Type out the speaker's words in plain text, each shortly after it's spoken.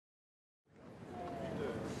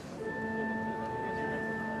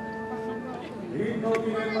When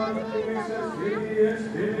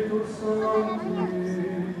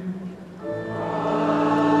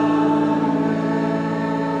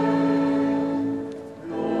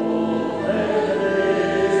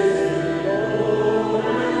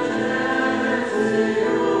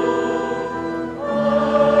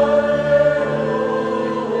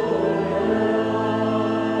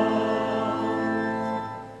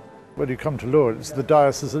you come to Lourdes, the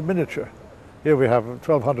diocese in miniature. Here we have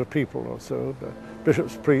 1,200 people or so,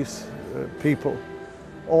 bishops, priests, people,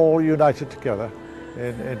 all united together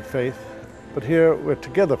in faith. But here we're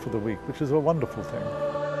together for the week, which is a wonderful thing.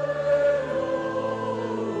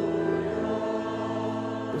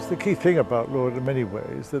 It's the key thing about Lourdes in many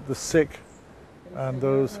ways, that the sick and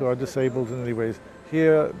those who are disabled in any ways,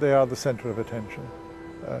 here they are the centre of attention.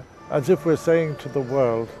 As if we're saying to the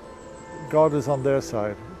world, God is on their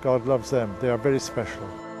side, God loves them, they are very special.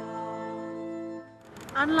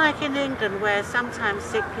 Unlike in England, where sometimes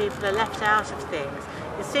sick people are left out of things,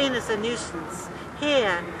 you're seen as a nuisance.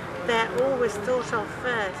 Here, they're always thought of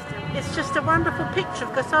first. It's just a wonderful picture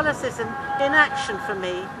of Catholicism in action for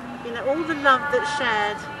me. You know, all the love that's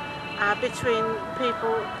shared between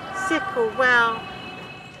people, sick or well.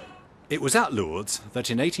 It was at Lourdes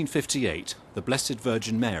that in 1858 the Blessed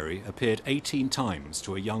Virgin Mary appeared 18 times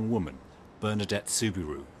to a young woman, Bernadette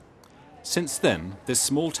Soubirous. Since then, this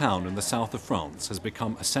small town in the south of France has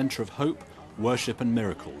become a centre of hope, worship and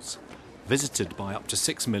miracles, visited by up to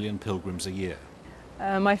 6 million pilgrims a year.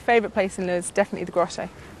 My favourite place in Lourdes is definitely the grotto.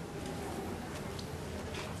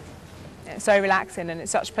 It's so relaxing and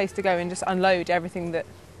it's such a place to go and just unload everything that,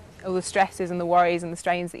 all the stresses and the worries and the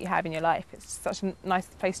strains that you have in your life. It's such a nice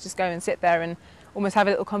place to just go and sit there and almost have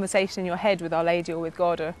a little conversation in your head with Our Lady or with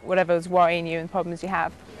God or whatever's worrying you and problems you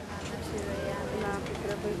have.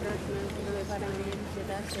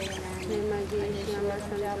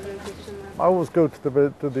 I always go to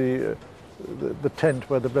the tent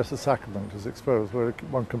where the Blessed Sacrament is exposed, where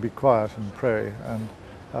one can be quiet and pray, and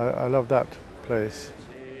I love that place.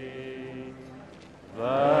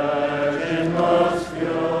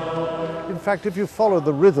 In fact, if you follow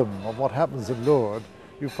the rhythm of what happens in Lourdes,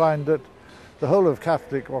 you find that the whole of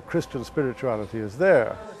Catholic or Christian spirituality is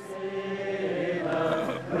there.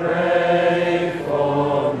 Pray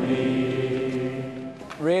for me.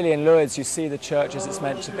 Really in Lourdes you see the church as it's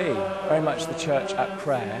meant to be, very much the church at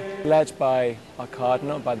prayer, led by our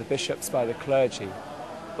cardinal, by the bishops, by the clergy.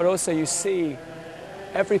 But also you see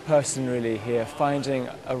every person really here finding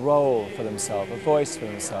a role for themselves, a voice for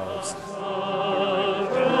themselves.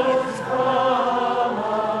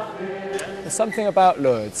 There's something about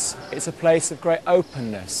Lourdes. It's a place of great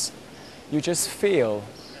openness. You just feel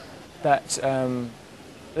that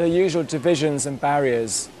the usual divisions and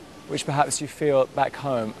barriers which perhaps you feel back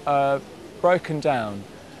home are broken down.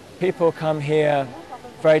 People come here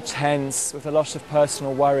very tense with a lot of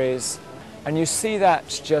personal worries, and you see that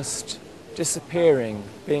just disappearing,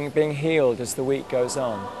 being healed as the week goes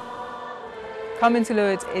on. Coming to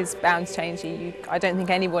Lourdes is bound to change you. I don't think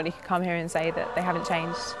anybody could come here and say that they haven't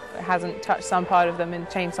changed, it hasn't touched some part of them and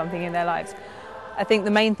changed something in their lives. I think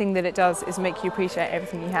the main thing that it does is make you appreciate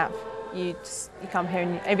everything you have. You come here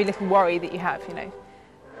and every little worry that you have, you know,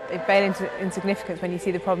 they fail into insignificance when you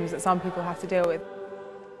see the problems that some people have to deal with.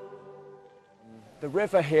 The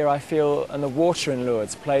river here, I feel, and the water in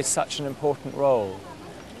Lourdes plays such an important role.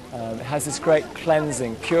 It has this great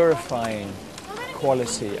cleansing, purifying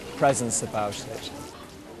quality, presence about it.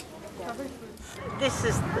 This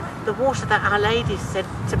is the water that Our Lady said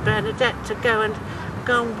to Bernadette to go and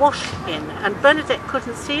wash in, and Bernadette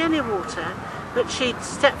couldn't see any water, but she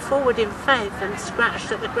stepped forward in faith and scratched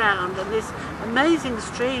at the ground, and this amazing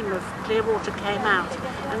stream of clear water came out,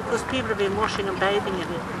 and of course people have been washing and bathing in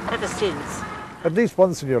it ever since. At least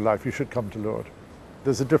once in your life you should come to Lourdes.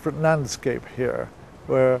 There's a different landscape here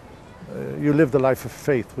where you live the life of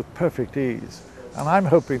faith with perfect ease. And I'm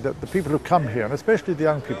hoping that the people who come here, and especially the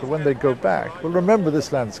young people, when they go back, will remember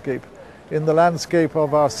this landscape in the landscape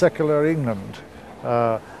of our secular England,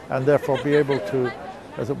 and therefore be able to,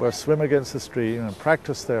 as it were, swim against the stream and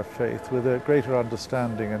practice their faith with a greater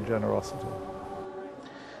understanding and generosity.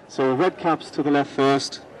 So red caps to the left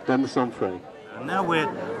first, then the Somfray. And now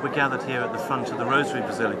we're gathered here at the front of the Rosary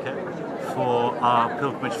Basilica for our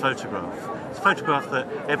pilgrimage photograph. It's a photograph that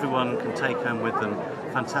everyone can take home with them.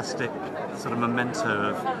 Fantastic sort of memento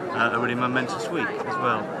of a really momentous week as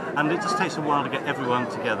well. And it just takes a while to get everyone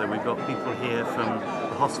together. We've got people here from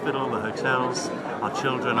the hospital, the hotels, our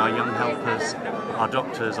children, our young helpers, our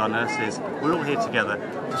doctors, our nurses. We're all here together,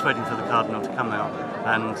 just waiting for the Cardinal to come out,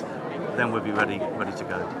 and then we'll be ready to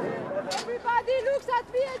go. Everybody looks at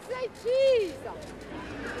me and say cheese!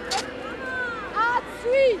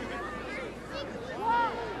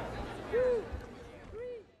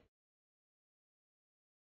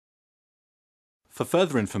 For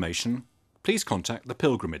further information, please contact the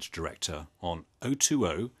Pilgrimage Director on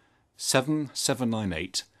 020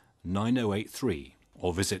 7798 9083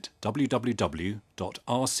 or visit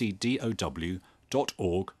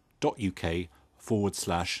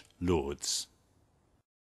www.rcdow.org.uk/Lourdes.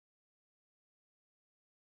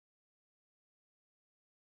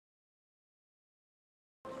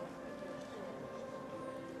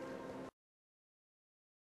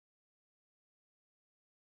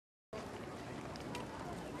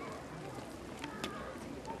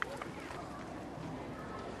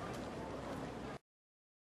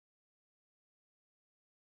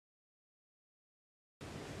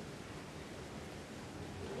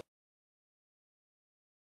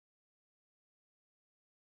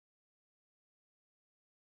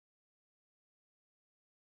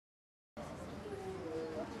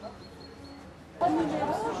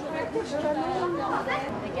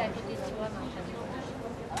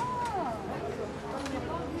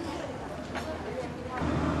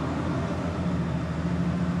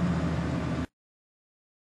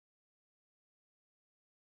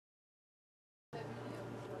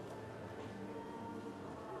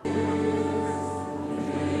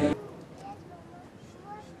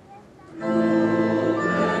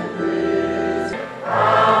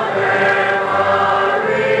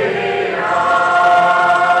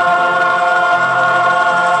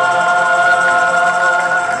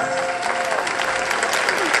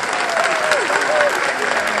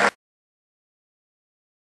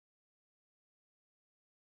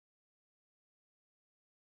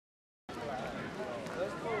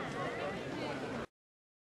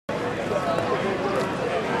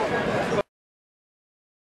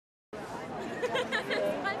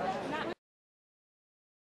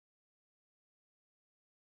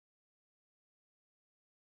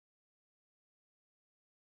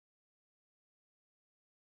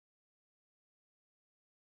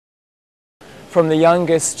 From the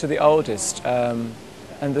youngest to the oldest, and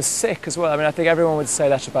the sick as well. I mean, I think everyone would say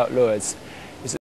that about Lourdes.